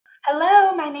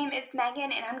Hello, my name is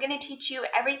Megan, and I'm going to teach you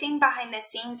everything behind the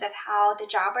scenes of how the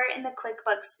Jobber and the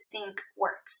QuickBooks sync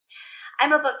works.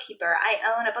 I'm a bookkeeper. I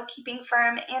own a bookkeeping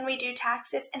firm, and we do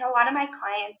taxes, and a lot of my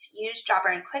clients use Jobber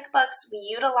and QuickBooks. We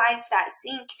utilize that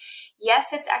sync.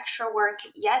 Yes, it's extra work.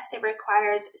 Yes, it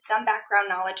requires some background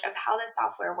knowledge of how the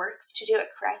software works to do it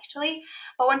correctly,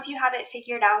 but once you have it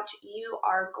figured out, you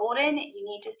are golden. You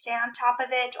need to stay on top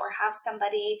of it or have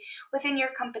somebody within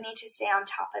your company to stay on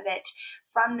top of it.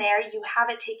 From there, you have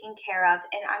it taken care of,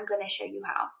 and I'm going to show you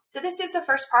how. So this is the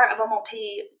first part of a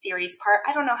multi-series part.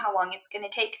 I don't know how long it's going to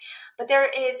take, but there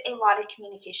is a lot of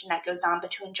communication that goes on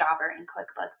between Jobber and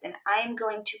QuickBooks, and I'm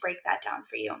going to break that down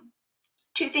for you.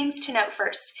 Two things to note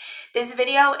first. This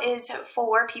video is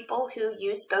for people who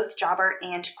use both Jobber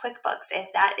and QuickBooks. If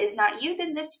that is not you,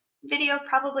 then this video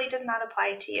probably does not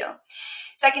apply to you.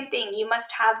 Second thing, you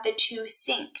must have the two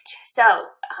synced. So,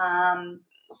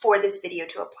 for this video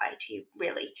to apply to you,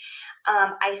 really.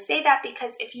 I say that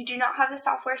because if you do not have the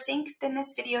software sync, then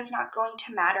this video is not going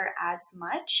to matter as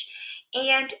much.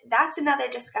 And that's another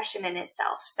discussion in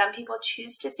itself. Some people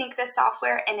choose to sync the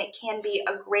software and it can be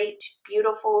a great,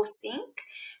 beautiful sync.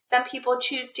 Some people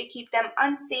choose to keep them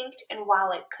unsynced, and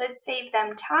while it could save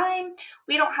them time,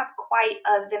 we don't have quite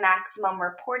of the maximum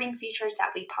reporting features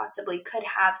that we possibly could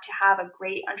have to have a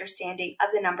great understanding of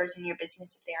the numbers in your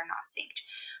business if they are not synced.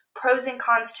 Pros and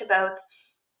cons to both.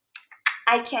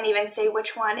 I can't even say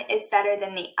which one is better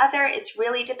than the other. It's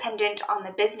really dependent on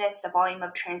the business, the volume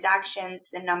of transactions,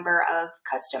 the number of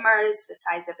customers, the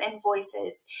size of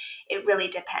invoices. It really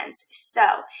depends.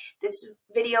 So this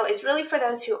video is really for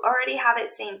those who already have it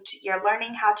synced. You're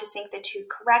learning how to sync the two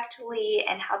correctly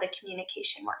and how the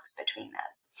communication works between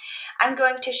those. I'm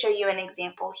going to show you an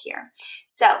example here.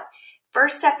 So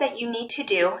first step that you need to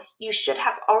do, you should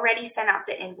have already sent out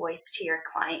the invoice to your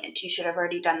client. You should have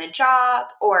already done the job,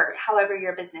 or however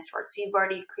your business works. You've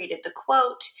already created the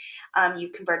quote, you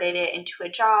converted it into a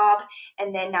job,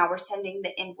 and then now we're sending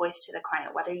the invoice to the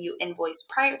client, whether you invoice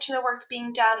prior to the work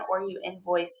being done or you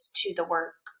invoice the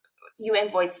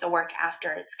work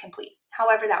after it's complete.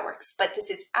 However that works, but this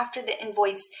is after the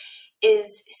invoice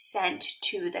is sent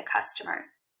to the customer.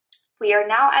 We are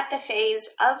now at the phase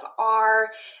of our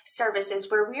services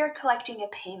where we are collecting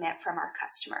a payment from our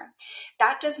customer.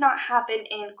 That does not happen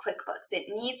in QuickBooks. It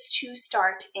needs to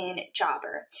start in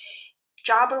Jobber.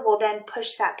 Jobber will then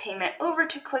push that payment over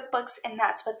to QuickBooks, and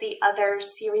that's what the other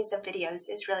series of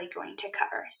videos is really going to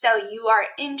cover. So you are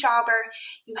in Jobber,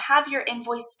 you have your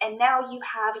invoice, and now you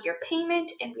have your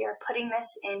payment, and we are putting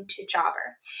this into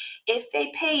Jobber. If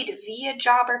they paid via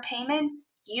Jobber payments,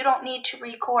 you don't need to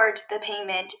record the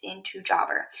payment into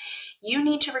Jobber. You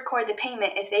need to record the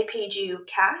payment if they paid you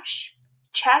cash,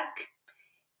 check,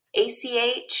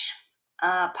 ACH,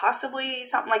 possibly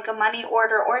something like a money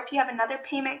order, or if you have another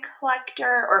payment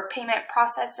collector or payment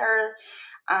processor.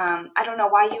 I don't know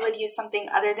why you would use something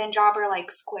other than Jobber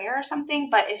like Square or something,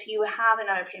 but if you have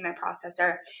another payment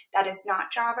processor that is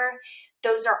not Jobber,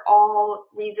 those are all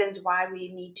reasons why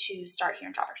we need to start here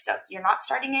in Jobber. So you're not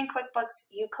starting in QuickBooks,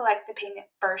 you collect the payment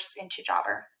first into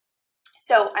Jobber.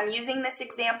 So I'm using this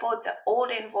example. It's an old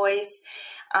invoice,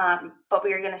 but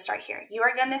we are going to start here. You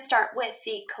are going to start with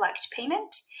the collect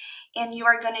payment, and you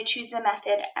are going to choose the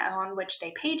method on which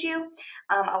they paid you.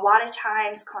 A lot of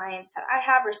times clients that I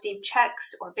have receive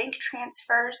checks or bank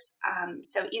transfers.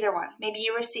 So either one. Maybe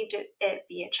you received it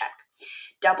via check.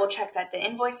 Double check that the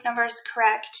invoice number is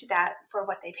correct, that for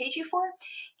what they paid you for,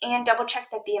 and double check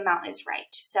that the amount is right.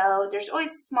 So there's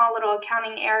always small little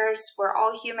accounting errors. We're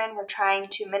all human. We're trying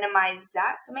to minimize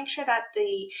that. So make sure that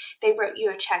they wrote you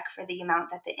a check for the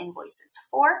amount that the invoice is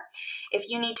for. If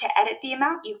you need to edit the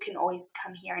amount, you can always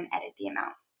come here and edit the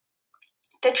amount.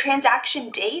 The transaction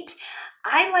date,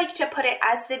 I like to put it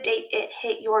as the date it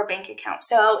hit your bank account.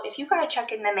 So if you got a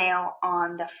check in the mail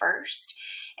on the 1st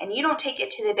and you don't take it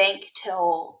to the bank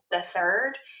till the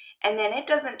 3rd, and then it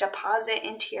doesn't deposit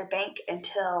into your bank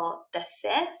until the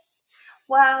 5th,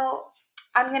 well,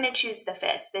 I'm going to choose the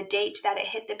 5th, the date that it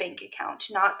hit the bank account,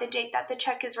 not the date that the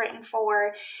check is written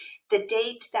for, the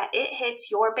date that it hits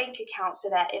your bank account, so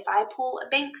that if I pull a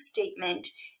bank statement,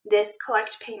 this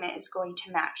collect payment is going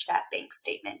to match that bank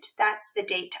statement. That's the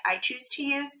date I choose to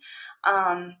use.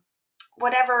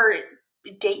 Whatever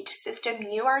date system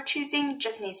you are choosing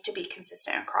just needs to be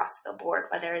consistent across the board,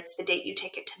 whether it's the date you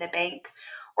take it to the bank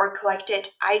or collect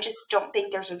it. I just don't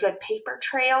think there's a good paper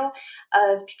trail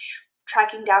of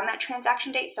tracking down that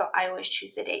transaction date, so I always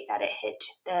choose the date that it hit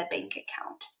the bank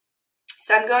account.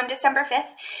 So I'm going December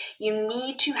 5th. You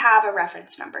need to have a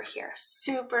reference number here.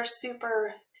 Super,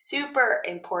 super super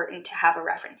important to have a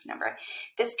reference number.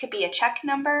 This could be a check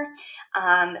number,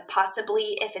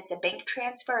 possibly if it's a bank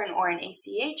transfer or an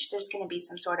ACH, there's going to be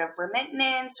some sort of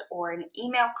remittance or an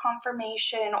email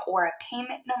confirmation or a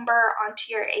payment number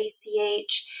onto your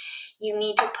ACH. You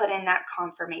need to put in that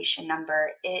confirmation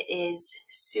number. It is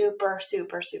super,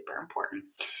 super, super important.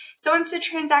 So once the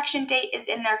transaction date is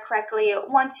in there correctly,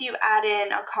 once you add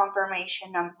in a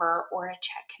confirmation number or a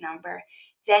check number,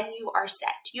 then you are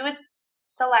set. You would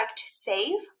select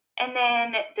save, and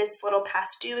then this little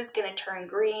past due is going to turn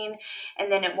green,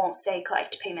 and then it won't say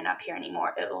collect payment up here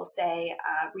anymore. It will say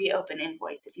reopen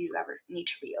invoice if you ever need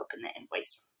to reopen the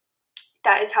invoice.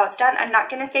 That is how it's done. I'm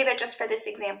not going to save it just for this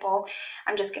example.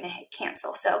 I'm just going to hit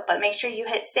cancel. But make sure you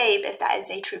hit save if that is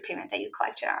a true payment that you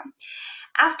collected on.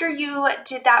 After you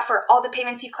did that for all the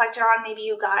payments you collected on, maybe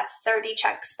you got 30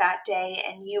 checks that day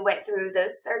and you went through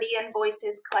those 30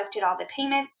 invoices, collected all the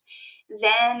payments,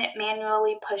 then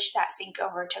manually push that sync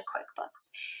over to QuickBooks.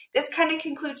 This kind of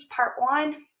concludes part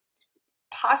one.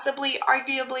 Possibly,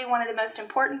 arguably, one of the most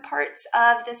important parts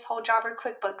of this whole Jobber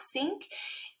QuickBooks sync.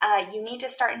 You need to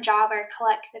start in Jobber,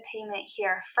 collect the payment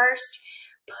here first,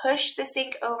 push the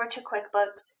sync over to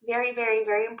QuickBooks. Very, very,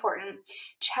 very important.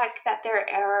 Check that there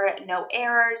are no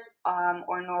errors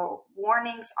or no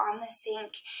warnings on the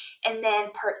sync. And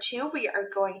then part two, we are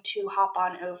going to hop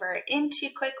on over into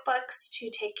QuickBooks to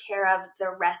take care of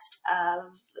the rest of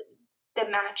the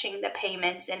matching the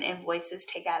payments and invoices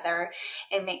together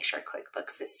and make sure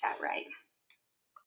QuickBooks is set right.